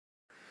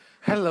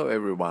Hello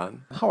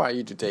everyone, how are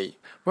you today?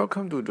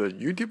 Welcome to the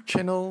YouTube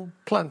channel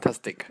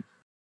Plantastic.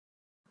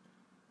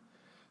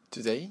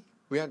 Today,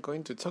 we are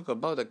going to talk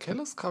about the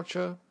callus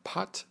culture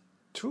part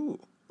 2,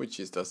 which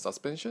is the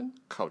suspension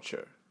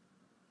culture.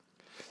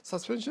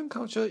 Suspension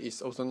culture is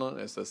also known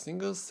as a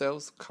single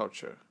cells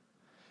culture.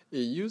 It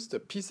uses the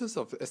pieces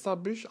of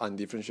established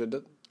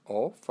undifferentiated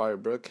or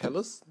fibrous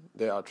callus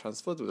that are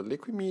transferred to the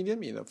liquid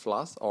medium in a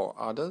flask or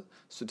other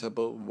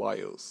suitable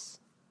vials.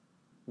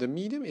 The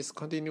medium is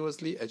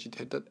continuously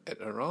agitated at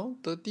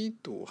around 30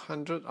 to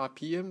 100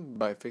 rpm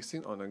by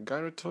fixing on a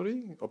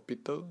gyratory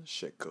orbital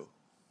shaker.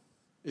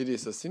 It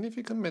is a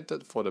significant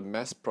method for the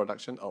mass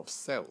production of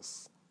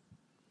cells.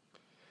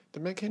 The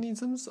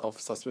mechanisms of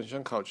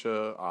suspension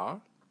culture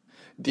are: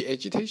 the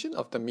agitation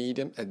of the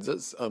medium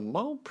exerts a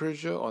mild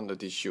pressure on the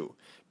tissue,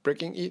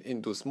 breaking it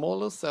into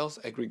smaller cells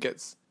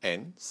aggregates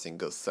and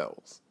single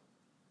cells.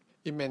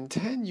 It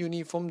maintains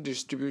uniform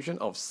distribution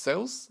of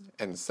cells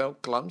and cell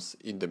clumps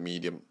in the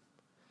medium.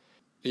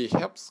 It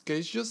helps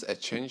gaseous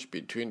exchange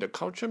between the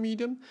culture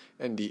medium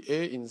and the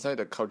air inside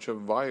the culture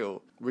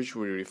vial, which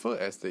we refer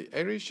as the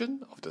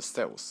aeration of the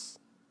cells.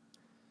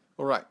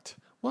 Alright,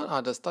 what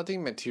are the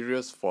starting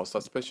materials for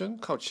suspension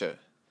culture?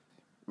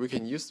 We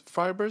can use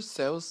fibrous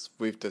cells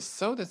with the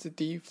cell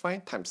density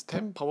 5 times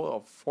 10 power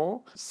of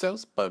 4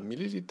 cells per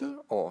milliliter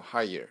or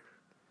higher.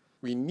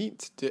 We need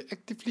the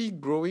actively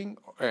growing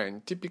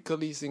and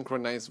typically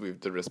synchronized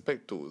with the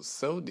respect to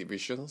cell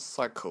division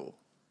cycle.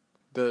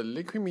 The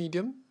liquid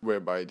medium,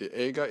 whereby the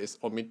agar is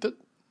omitted,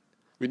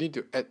 we need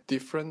to add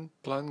different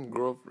plant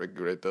growth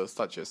regulators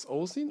such as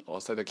auxin or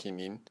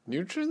cytokinin,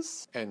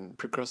 nutrients, and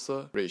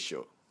precursor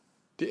ratio.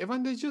 The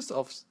advantages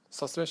of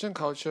suspension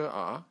culture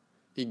are: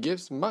 it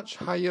gives much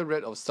higher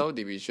rate of cell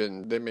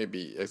division that may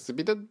be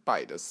exhibited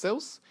by the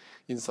cells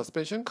in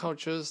suspension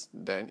cultures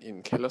than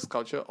in callus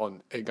culture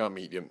on agar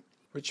medium,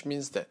 which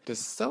means that the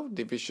cell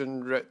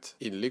division rate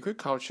in liquid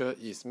culture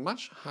is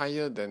much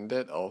higher than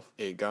that of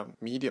agar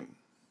medium.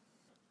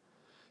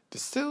 The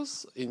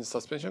cells in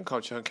suspension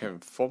culture can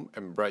form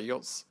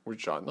embryos,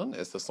 which are known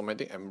as the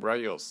somatic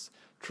embryos,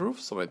 through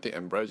somatic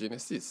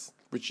embryogenesis,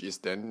 which is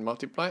then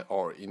multiplied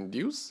or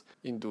induced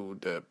into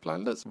the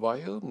plantlets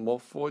via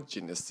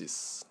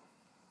morphogenesis.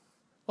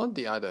 On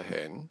the other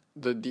hand,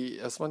 the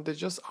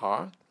disadvantages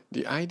are: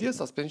 the ideal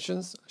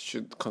suspensions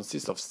should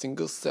consist of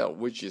single cell,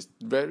 which is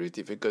very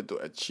difficult to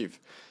achieve.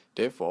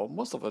 Therefore,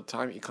 most of the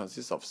time it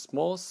consists of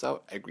small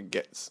cell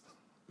aggregates,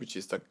 which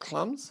is the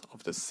clumps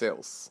of the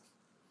cells.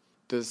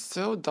 The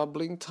cell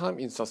doubling time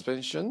in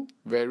suspension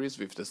varies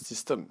with the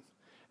system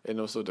and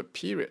also the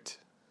period.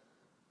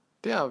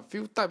 There are a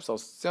few types of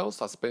cell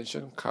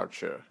suspension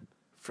culture.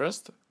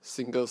 First,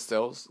 single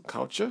cell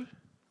culture,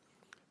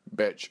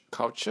 batch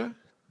culture,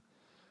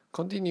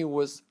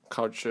 continuous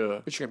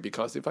culture, which can be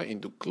classified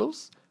into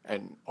closed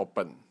and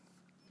open.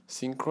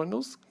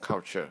 Synchronous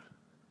culture.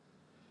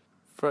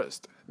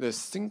 First, the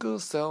single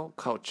cell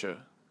culture.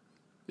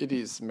 It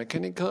is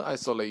mechanical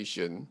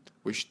isolation,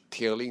 which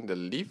tailing the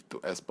leaf to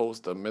expose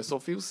the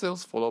mesophyll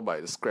cells, followed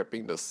by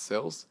scraping the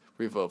cells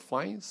with a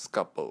fine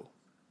scalpel.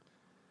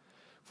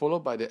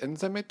 Followed by the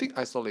enzymatic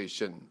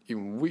isolation,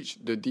 in which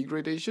the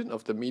degradation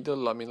of the middle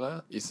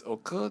lamella is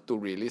occurred to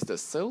release the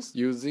cells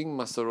using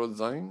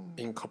macerozyme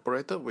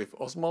incorporated with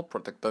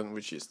osmoprotectant,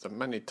 which is the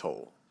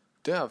mannitol.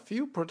 There are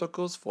few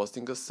protocols for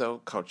single cell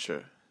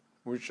culture,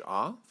 which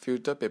are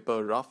filter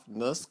paper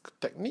roughness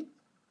technique,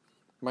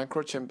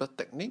 microchamber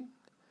technique,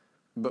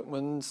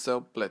 Bergman cell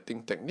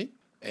plating technique,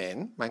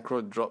 and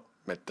microdrop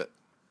method.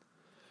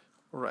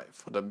 Alright,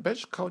 for the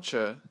batch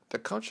culture, the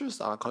cultures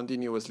are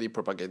continuously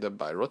propagated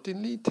by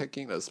routinely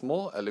taking a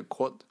small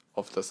aliquot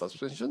of the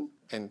suspension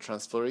and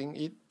transferring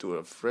it to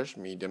a fresh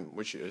medium,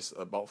 which is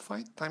about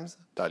 5 times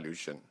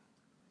dilution.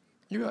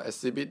 You will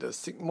exhibit the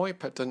sigmoid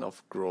pattern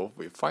of growth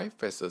with 5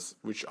 phases,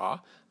 which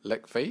are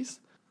lag phase,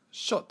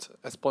 short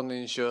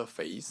exponential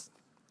phase,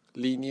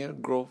 linear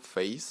growth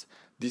phase,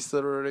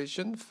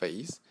 deceleration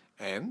phase,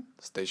 and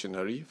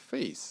stationary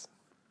phase.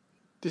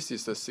 This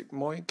is the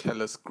sigmoid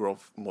callus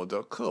growth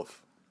model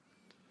curve,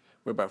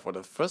 whereby for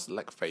the first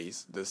lag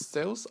phase, the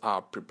cells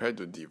are prepared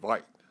to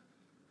divide,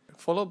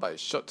 followed by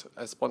short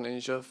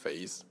exponential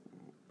phase,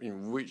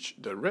 in which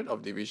the rate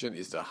of division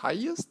is the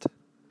highest,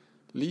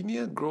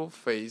 linear growth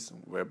phase,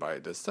 whereby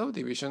the cell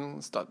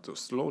division starts to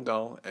slow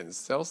down and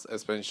cells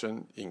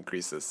expansion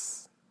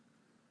increases.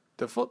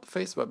 The fourth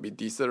phase will be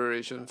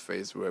deceleration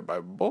phase, whereby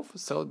both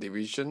cell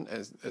division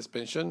and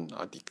expansion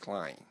are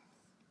declined.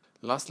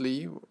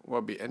 Lastly,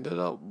 will be ended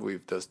up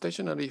with the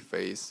stationary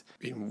phase,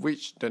 in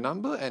which the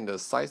number and the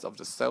size of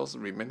the cells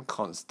remain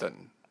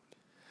constant.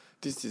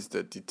 This is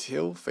the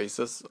detailed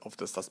phases of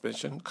the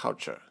suspension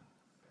culture.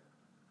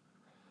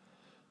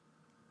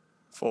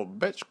 For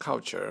batch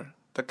culture,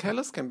 the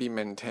callus can be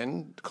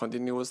maintained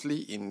continuously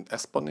in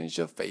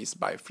exponential phase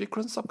by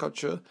frequent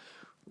subculture,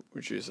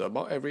 which is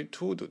about every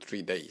 2 to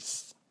 3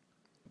 days.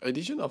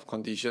 Addition of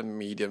conditioned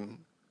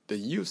medium, the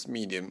used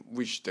medium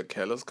which the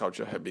callus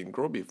culture had been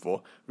grown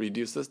before,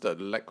 reduces the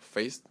lag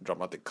phase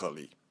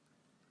dramatically.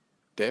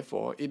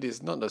 Therefore, it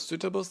is not a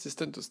suitable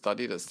system to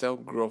study the cell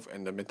growth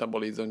and the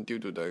metabolism due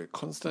to the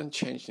constant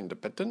change in the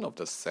pattern of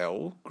the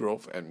cell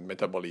growth and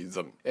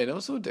metabolism, and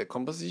also the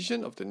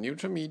composition of the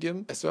nutrient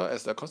medium as well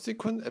as the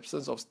consequent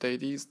absence of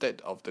steady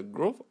state of the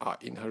growth are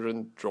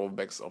inherent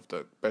drawbacks of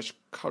the batch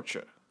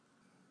culture.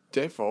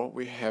 Therefore,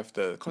 we have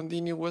the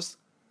continuous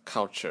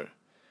culture,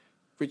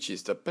 which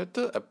is the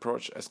better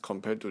approach as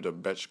compared to the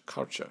batch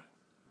culture.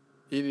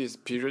 It is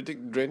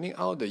periodic draining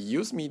out the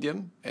used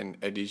medium and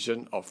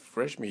addition of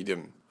fresh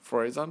medium.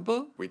 For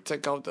example, we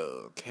take out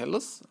the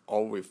callus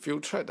or we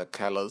filtrate the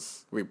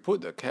callus. We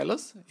put the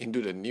callus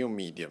into the new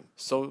medium.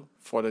 So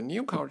for the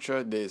new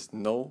culture, there is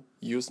no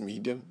used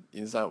medium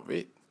inside of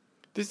it.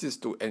 This is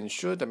to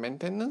ensure the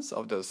maintenance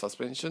of the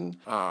suspension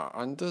are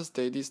under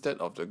steady state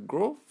of the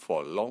growth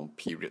for long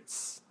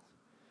periods.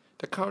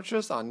 The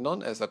cultures are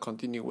known as a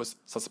continuous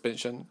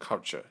suspension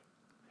culture.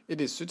 It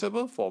is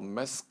suitable for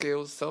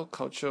mass-scale cell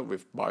culture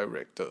with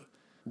bioreactor.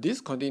 These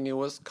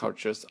continuous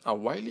cultures are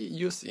widely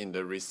used in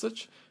the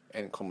research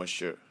and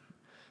commercial.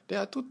 There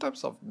are two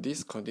types of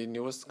these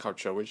continuous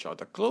culture, which are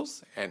the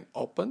closed and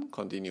open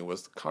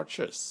continuous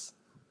cultures.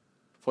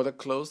 For the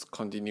closed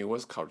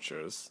continuous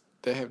cultures,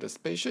 they have the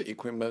special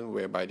equipment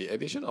whereby the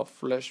addition of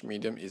fresh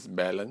medium is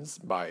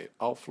balanced by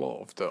outflow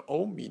of the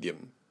old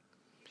medium.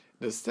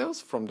 The cells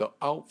from the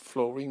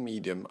outflowing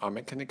medium are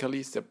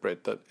mechanically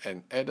separated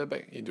and added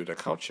back into the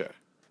culture.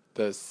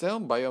 The cell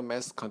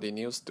biomass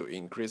continues to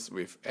increase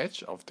with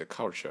age of the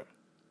culture.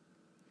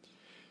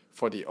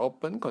 For the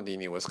open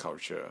continuous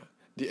culture,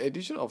 the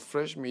addition of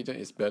fresh medium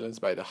is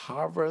balanced by the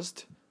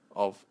harvest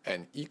of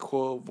an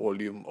equal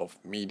volume of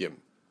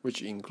medium,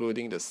 which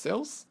including the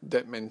cells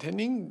that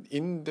maintaining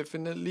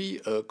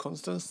indefinitely a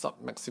constant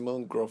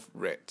submaximal growth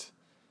rate,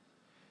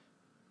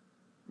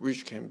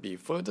 which can be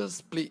further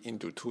split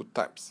into two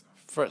types.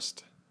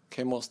 First,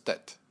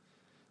 chemostat.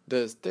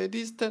 The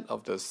steady state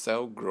of the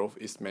cell growth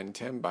is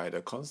maintained by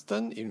the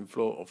constant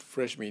inflow of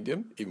fresh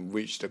medium in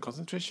which the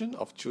concentration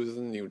of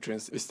chosen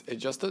nutrients is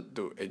adjusted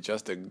to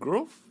adjust the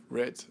growth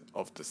rate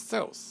of the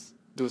cells.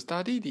 To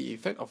study the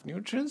effect of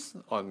nutrients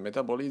on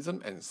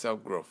metabolism and cell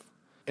growth.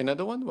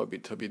 Another one will be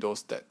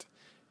turbidostat,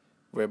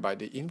 whereby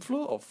the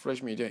inflow of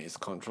fresh medium is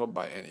controlled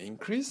by an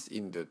increase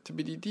in the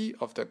turbidity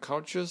of the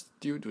cultures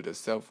due to the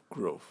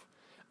self-growth.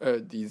 A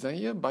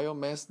desired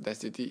biomass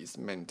density is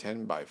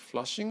maintained by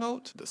flushing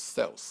out the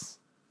cells.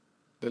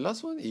 The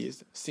last one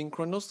is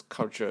synchronous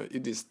culture.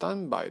 It is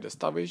done by the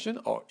starvation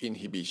or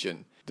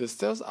inhibition. The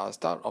cells are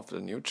starved of the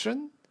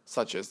nutrient,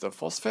 such as the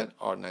phosphate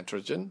or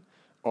nitrogen,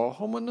 or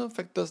hormonal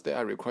factors that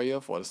are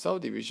required for cell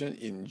division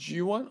in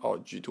G1 or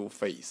G2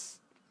 phase.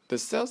 The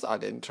cells are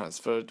then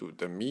transferred to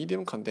the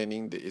medium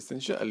containing the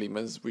essential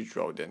elements which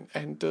will then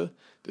enter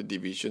the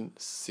division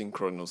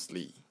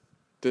synchronously.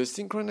 The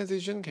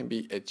synchronization can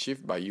be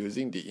achieved by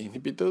using the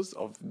inhibitors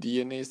of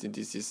DNA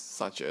synthesis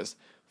such as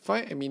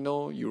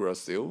 5-amino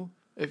uracil,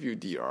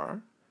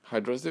 FUDR,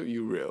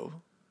 hydroxyurea,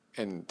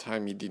 and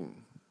thymidine.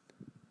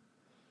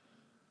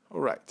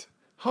 Alright,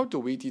 how do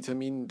we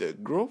determine the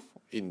growth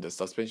in the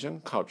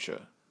suspension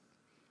culture?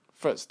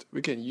 First,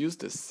 we can use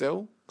the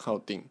cell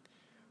counting,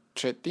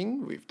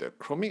 treating with the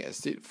chromic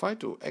acid 5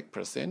 to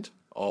 8%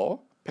 or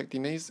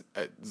pectinase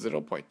at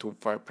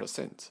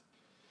 0.25%.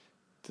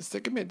 The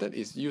second method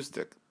is use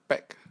the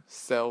packed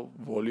cell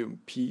volume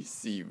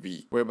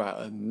PCV, whereby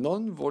a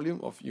non-volume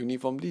of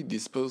uniformly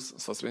dispersed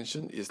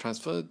suspension is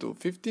transferred to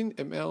 15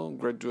 ml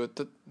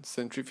graduated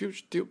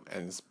centrifuge tube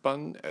and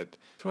spun at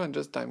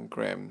 200 times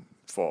gram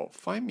for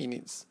 5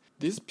 minutes.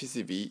 This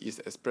PCV is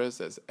expressed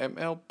as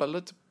ml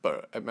pellet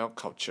per ml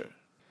culture.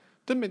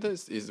 The method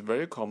is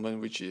very common,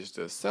 which is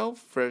the cell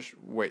fresh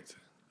weight.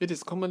 It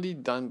is commonly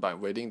done by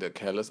wetting the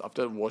callus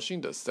after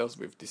washing the cells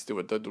with distilled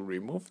water to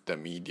remove the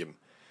medium,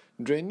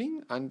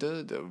 draining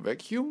under the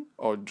vacuum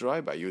or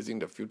dry by using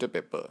the filter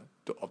paper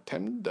to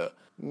obtain the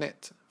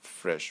net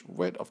fresh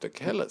weight of the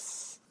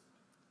callus.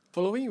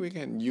 Following, we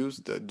can use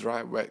the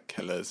dry wet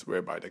callus,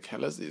 whereby the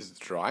callus is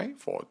dry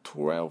for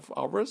 12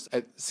 hours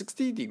at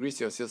 60 degrees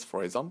Celsius,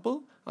 for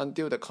example,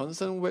 until the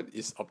constant weight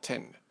is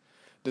obtained.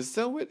 The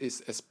cell weight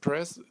is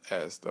expressed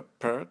as the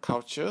per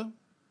culture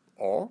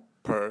or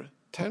per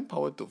 10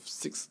 power to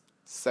 6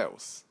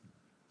 cells.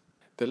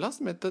 The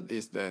last method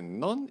is the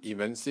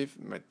non-invasive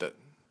method,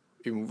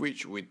 in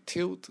which we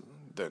tilt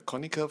the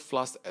conical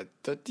flask at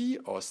 30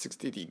 or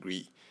 60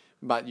 degrees,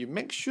 but you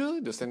make sure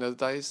to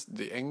standardize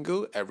the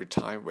angle every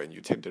time when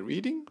you take the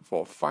reading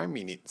for 5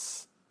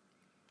 minutes.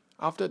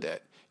 After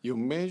that, you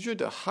measure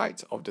the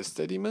height of the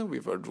sediment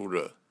with a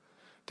ruler.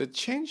 The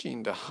change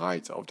in the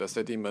height of the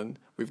sediment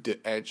with the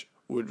edge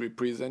would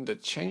represent the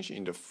change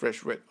in the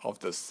fresh weight of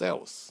the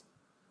cells.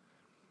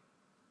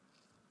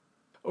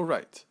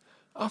 Alright,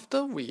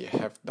 after we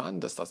have done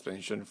the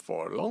suspension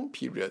for a long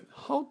period,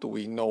 how do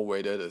we know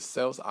whether the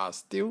cells are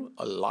still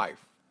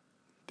alive?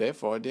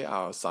 Therefore, there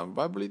are some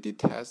viability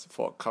tests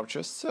for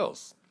culture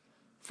cells.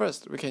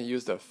 First, we can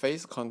use the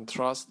phase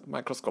contrast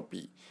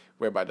microscopy,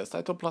 whereby the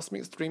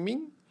cytoplasmic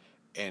streaming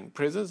and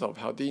presence of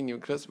healthy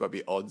nucleus will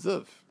be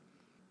observed.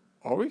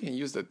 Or we can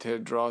use the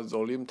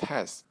tetrazolium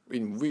test,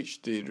 in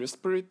which the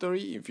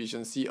respiratory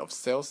efficiency of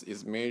cells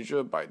is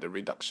measured by the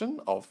reduction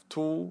of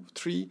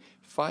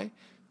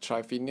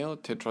 2,3,5-triphenyl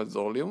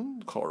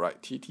tetrazolium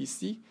chloride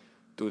 (TTC)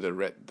 to the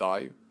red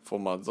dye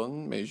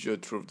formazole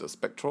measured through the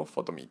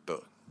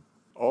spectrophotometer.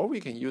 Or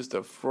we can use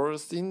the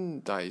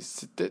fluorescein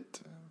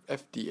diacetate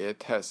FDA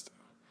test.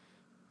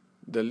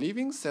 The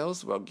living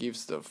cells will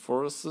give the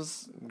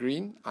fluorescent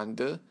green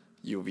under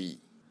UV.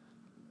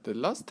 The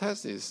last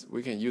test is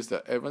we can use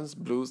the Evans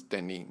blue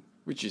staining,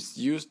 which is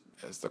used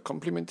as the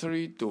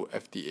complementary to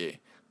FDA.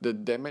 The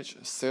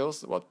damaged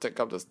cells will take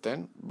up the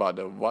stain, but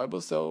the viable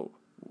cell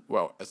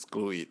will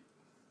exclude it.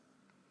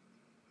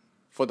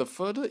 For the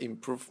further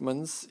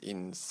improvements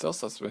in cell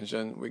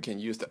suspension, we can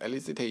use the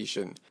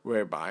elicitation,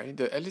 whereby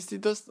the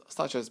elicitors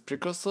such as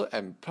precursor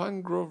and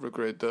plant growth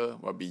regulator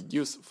will be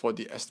used for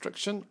the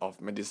extraction of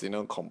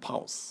medicinal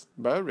compounds,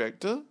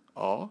 bioreactor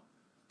or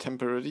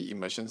temporary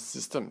immersion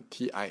system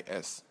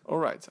 (TIS).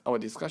 Alright, our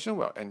discussion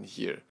will end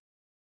here.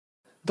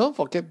 Don't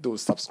forget to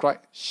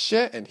subscribe,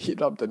 share and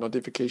hit up the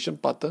notification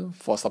button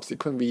for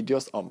subsequent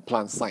videos on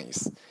plant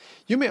science.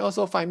 You may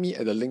also find me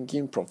at the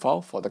LinkedIn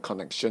profile for the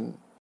connection.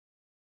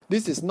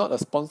 This is not a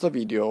sponsored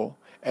video,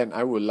 and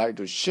I would like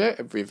to share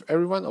with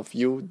every one of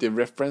you the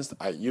reference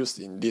I used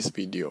in this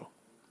video.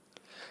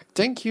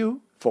 Thank you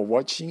for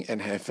watching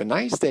and have a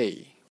nice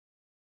day.